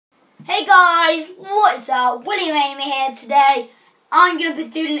Hey guys, what's up? William Amy here today. I'm going to be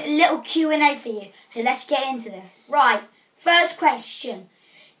doing a little Q&A for you, so let's get into this. Right, first question.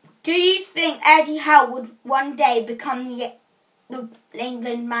 Do you think Eddie Howe would one day become the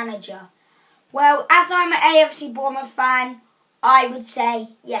England manager? Well, as I'm an AFC Bournemouth fan, I would say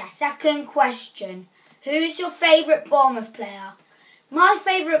yes. Second question. Who's your favourite Bournemouth player? My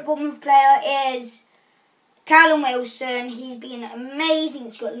favourite Bournemouth player is Callum Wilson. He's been amazing.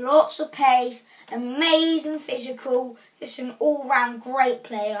 He's got lots of pace, amazing physical, just an all-round great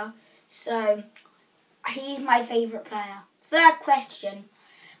player. So, he's my favourite player. Third question.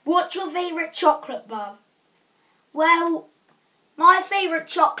 What's your favourite chocolate bar? Well, my favourite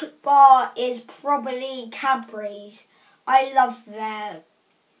chocolate bar is probably Cadbury's. I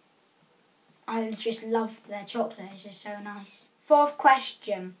just love their chocolate. It's just so nice. Fourth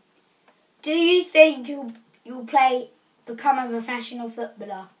question. Do you think you'll become a professional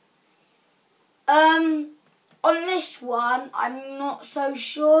footballer? On this one, I'm not so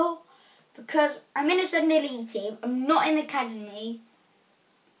sure because I'm in a Sunday League team. I'm not in academy,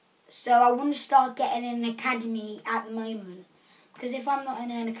 so I want to start getting in an academy at the moment. Because if I'm not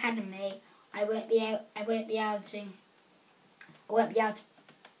in an academy, I won't be able to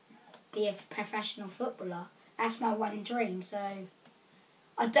be a professional footballer. That's my one dream. So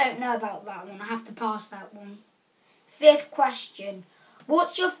I don't know about that one. I have to pass that one. Fifth question.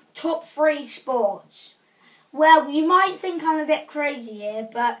 What's your top 3 sports? Well, you might think I'm a bit crazy here,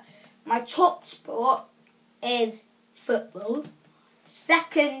 but my top sport is football.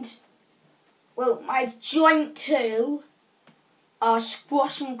 Second, well, my joint 2 are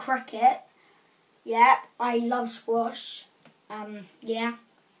squash and cricket. Yeah, I love squash. Yeah.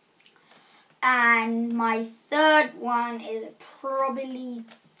 And my third one is probably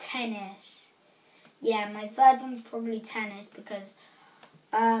tennis. Yeah, my third one's probably tennis because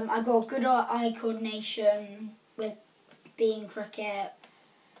I got good eye coordination with being cricket.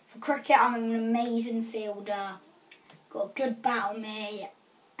 For cricket, I'm an amazing fielder. Got a good bat on me.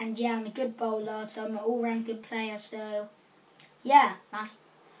 And yeah, I'm a good bowler, so I'm an all-round good player. So yeah, that's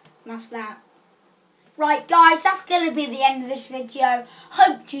that. Right guys, that's going to be the end of this video.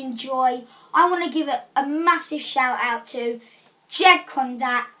 Hope you enjoy. I want to give a massive shout out to Jed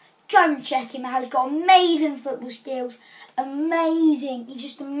Kondak. Go and check him out. He's got amazing football skills. Amazing. He's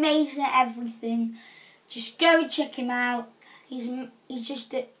just amazing at everything. Just go and check him out. He's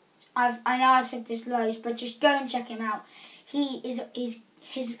just I know I've said this loads, but just go and check him out. His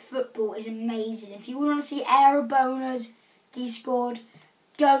football is amazing. If you want to see aero boners he scored,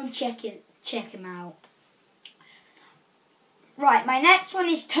 go and check him out. Right, my next one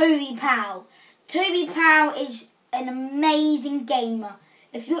is Toby Powell. Toby Powell is an amazing gamer.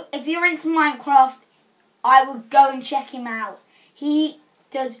 If you're into Minecraft, I would go and check him out. He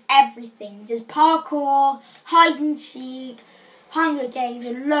does everything. He does parkour, hide and seek, Hunger Games,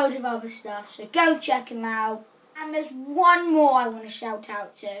 and a load of other stuff. So go check him out. And there's one more I want to shout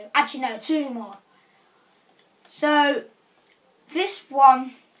out to. Actually, no, 2 more. So this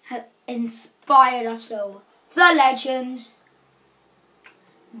one has inspired us all. The Legends.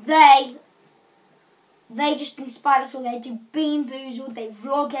 They just inspired us all. They do Bean Boozled. They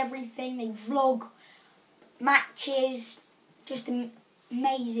vlog everything. They vlog matches. Just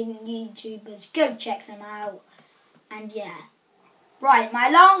amazing YouTubers. Go check them out. And yeah. Right, my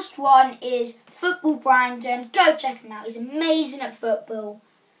last one is Football Brandon. Go check him out. He's amazing at football.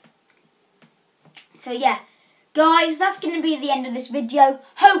 So yeah. Guys, that's going to be the end of this video.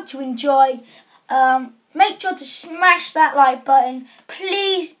 Hope you enjoyed. Make sure to smash that like button.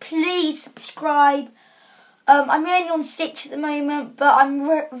 Please, please subscribe. I'm only on 6 at the moment, but I'm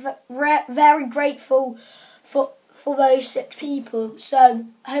very grateful for those 6 people. So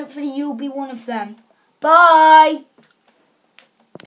hopefully you'll be one of them. Bye.